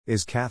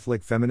Is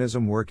Catholic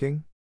feminism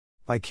working?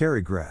 By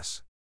Carrie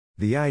Gress.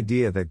 The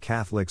idea that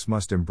Catholics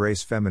must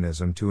embrace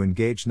feminism to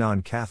engage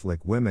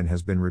non-Catholic women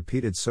has been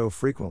repeated so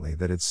frequently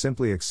that it's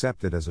simply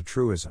accepted as a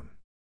truism.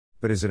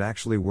 But is it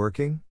actually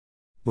working?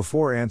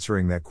 Before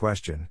answering that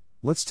question,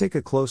 let's take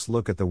a close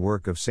look at the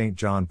work of St.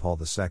 John Paul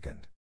II.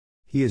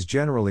 He is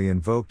generally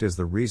invoked as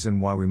the reason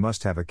why we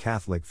must have a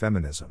Catholic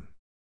feminism.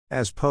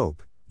 As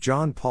Pope,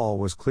 John Paul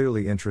was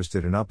clearly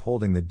interested in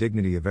upholding the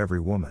dignity of every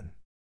woman.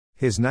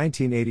 His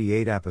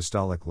 1988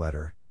 Apostolic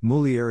Letter,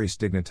 Mulieris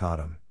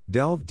Dignitatem,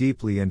 delved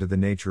deeply into the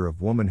nature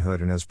of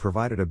womanhood and has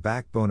provided a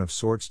backbone of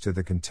sorts to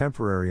the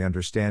contemporary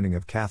understanding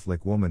of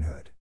Catholic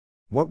womanhood.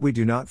 What we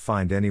do not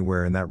find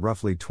anywhere in that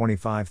roughly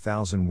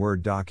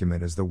 25,000-word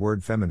document is the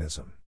word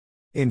feminism.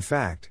 In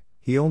fact,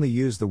 he only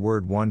used the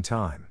word one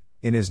time,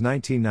 in his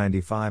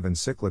 1995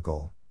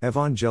 encyclical,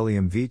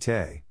 Evangelium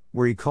Vitae,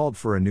 where he called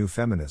for a new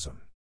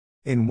feminism.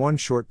 In one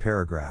short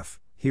paragraph,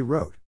 he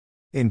wrote,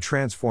 "In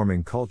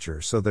transforming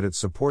culture so that it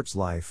supports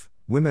life,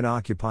 women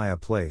occupy a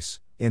place,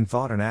 in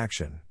thought and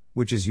action,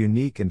 which is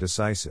unique and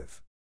decisive.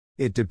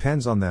 It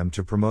depends on them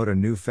to promote a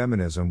new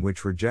feminism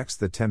which rejects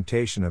the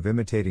temptation of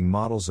imitating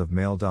models of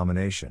male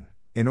domination,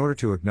 in order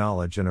to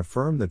acknowledge and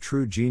affirm the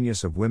true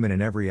genius of women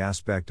in every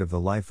aspect of the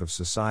life of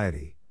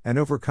society, and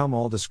overcome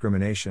all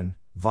discrimination,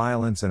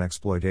 violence and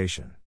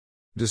exploitation."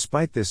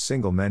 Despite this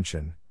single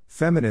mention,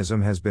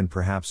 feminism has been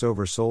perhaps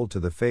oversold to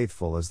the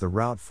faithful as the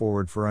route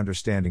forward for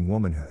understanding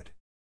womanhood.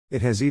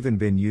 It has even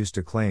been used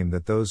to claim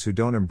that those who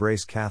don't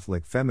embrace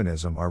Catholic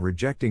feminism are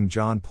rejecting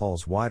John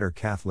Paul's wider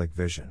Catholic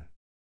vision.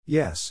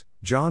 Yes,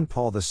 John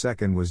Paul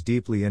II was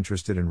deeply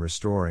interested in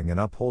restoring and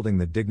upholding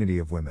the dignity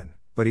of women,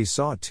 but he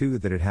saw too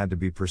that it had to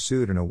be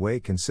pursued in a way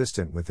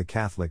consistent with the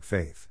Catholic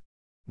faith.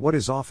 What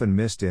is often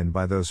missed in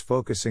by those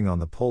focusing on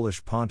the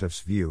Polish Pontiff's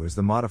view is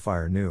the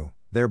modifier new,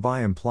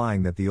 thereby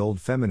implying that the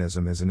old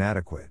feminism is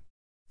inadequate.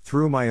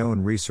 Through my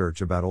own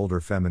research about older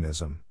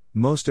feminism,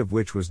 most of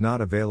which was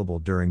not available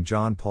during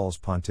John Paul's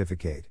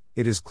pontificate,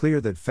 it is clear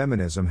that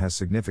feminism has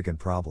significant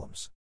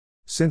problems.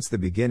 Since the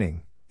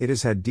beginning, it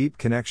has had deep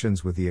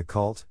connections with the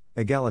occult,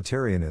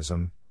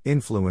 egalitarianism,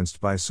 influenced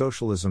by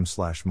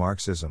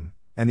socialism/Marxism,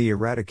 and the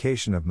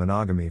eradication of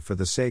monogamy for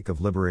the sake of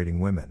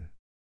liberating women.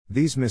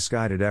 These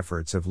misguided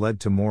efforts have led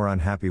to more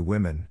unhappy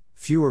women,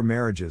 fewer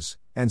marriages,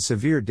 and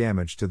severe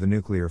damage to the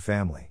nuclear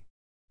family.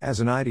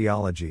 As an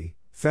ideology,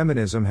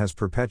 feminism has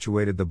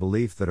perpetuated the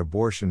belief that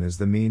abortion is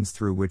the means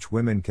through which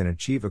women can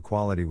achieve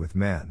equality with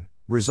men,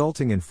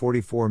 resulting in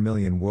 44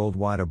 million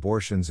worldwide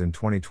abortions in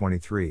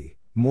 2023,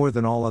 more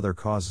than all other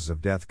causes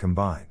of death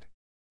combined.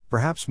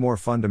 Perhaps more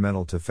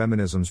fundamental to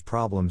feminism's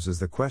problems is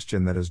the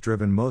question that has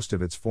driven most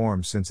of its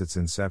forms since its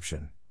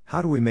inception: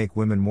 how do we make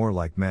women more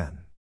like men?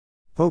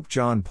 Pope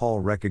John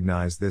Paul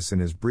recognized this in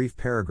his brief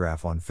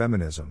paragraph on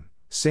feminism,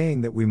 saying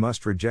that we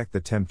must reject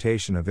the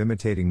temptation of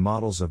imitating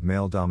models of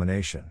male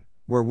domination,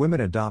 where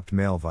women adopt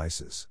male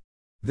vices.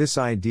 This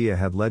idea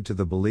had led to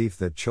the belief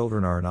that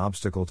children are an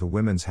obstacle to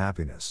women's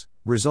happiness,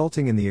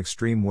 resulting in the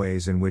extreme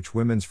ways in which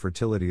women's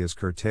fertility is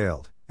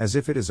curtailed, as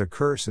if it is a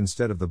curse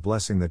instead of the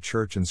blessing the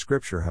Church and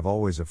Scripture have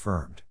always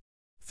affirmed.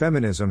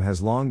 Feminism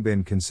has long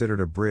been considered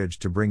a bridge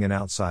to bring in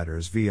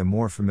outsiders via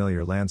more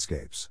familiar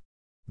landscapes.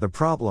 The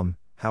problem,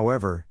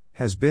 however,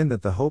 has been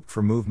that the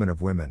hoped-for movement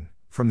of women,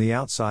 from the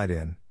outside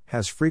in,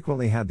 has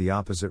frequently had the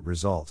opposite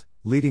result,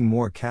 leading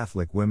more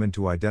Catholic women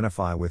to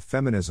identify with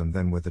feminism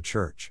than with the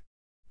Church.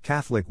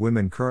 Catholic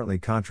women currently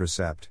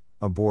contracept,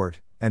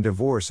 abort, and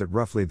divorce at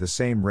roughly the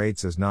same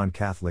rates as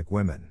non-Catholic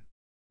women.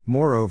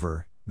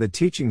 Moreover, the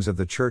teachings of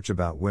the Church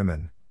about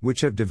women,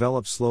 which have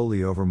developed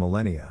slowly over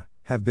millennia,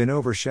 have been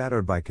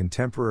overshadowed by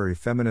contemporary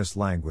feminist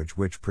language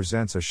which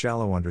presents a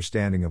shallow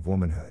understanding of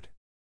womanhood.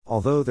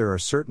 Although there are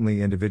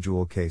certainly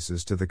individual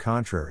cases to the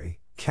contrary,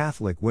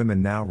 Catholic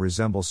women now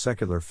resemble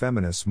secular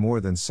feminists more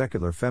than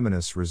secular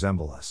feminists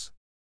resemble us.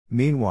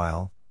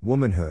 Meanwhile,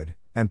 womanhood,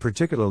 and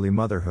particularly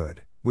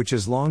motherhood, which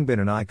has long been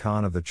an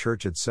icon of the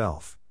Church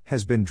itself,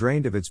 has been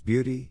drained of its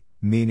beauty,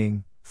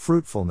 meaning,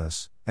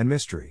 fruitfulness, and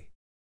mystery.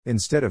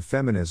 Instead of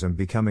feminism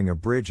becoming a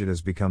bridge, it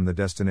has become the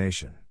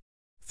destination.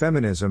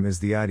 Feminism is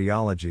the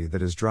ideology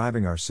that is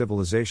driving our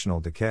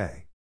civilizational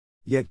decay.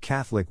 Yet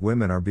Catholic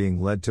women are being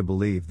led to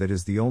believe that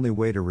is the only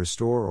way to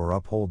restore or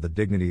uphold the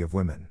dignity of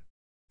women.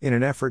 In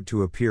an effort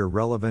to appear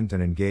relevant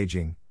and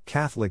engaging,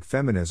 Catholic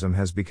feminism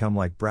has become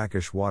like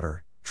brackish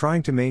water,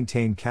 trying to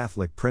maintain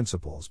Catholic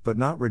principles but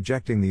not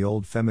rejecting the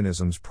old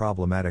feminism's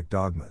problematic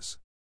dogmas.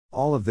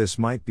 All of this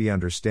might be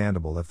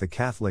understandable if the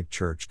Catholic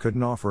Church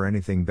couldn't offer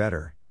anything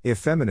better, if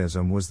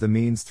feminism was the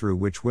means through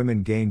which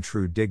women gain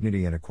true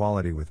dignity and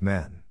equality with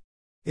men.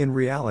 In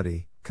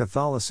reality,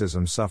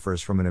 Catholicism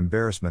suffers from an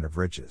embarrassment of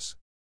riches.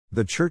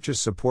 The Church's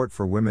support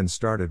for women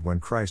started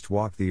when Christ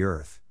walked the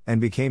earth, and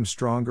became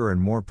stronger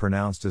and more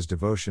pronounced as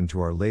devotion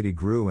to Our Lady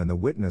grew and the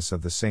witness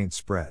of the saints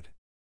spread.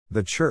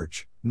 The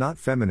Church, not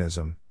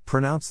feminism,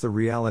 pronounced the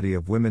reality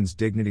of women's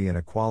dignity and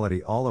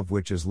equality, all of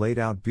which is laid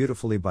out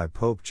beautifully by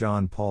Pope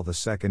John Paul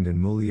II in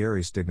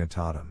Mulieris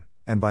Dignitatem,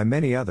 and by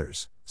many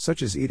others,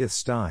 such as Edith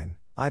Stein,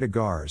 Ida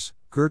Gars,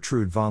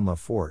 Gertrude von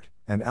Lefort,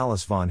 and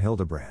Alice von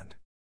Hildebrand.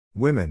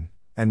 Women,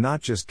 and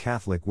not just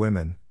Catholic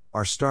women,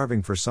 are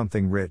starving for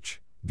something rich,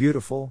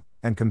 beautiful,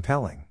 and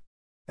compelling.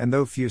 And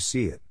though few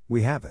see it,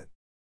 we have it.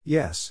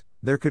 Yes,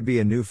 there could be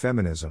a new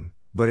feminism,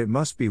 but it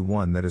must be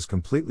one that is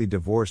completely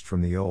divorced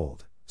from the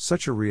old.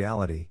 Such a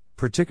reality,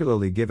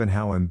 particularly given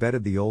how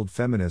embedded the old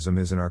feminism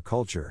is in our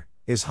culture,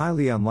 is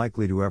highly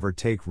unlikely to ever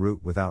take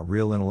root without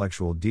real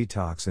intellectual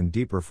detox and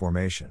deeper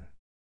formation.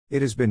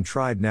 It has been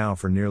tried now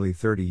for nearly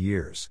 30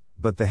 years,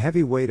 but the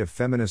heavy weight of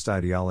feminist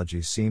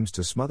ideology seems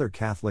to smother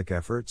Catholic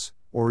efforts,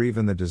 or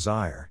even the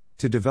desire,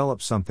 to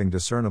develop something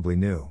discernibly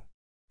new.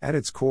 At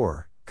its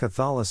core,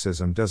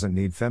 Catholicism doesn't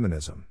need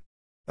feminism.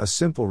 A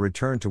simple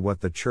return to what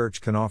the Church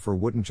can offer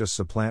wouldn't just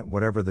supplant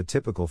whatever the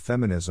typical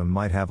feminism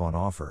might have on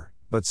offer,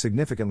 but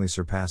significantly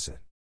surpass it.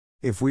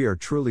 If we are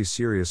truly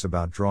serious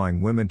about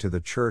drawing women to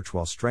the Church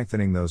while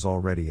strengthening those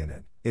already in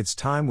it, it's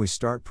time we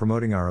start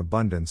promoting our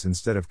abundance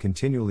instead of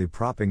continually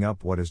propping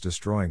up what is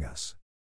destroying us.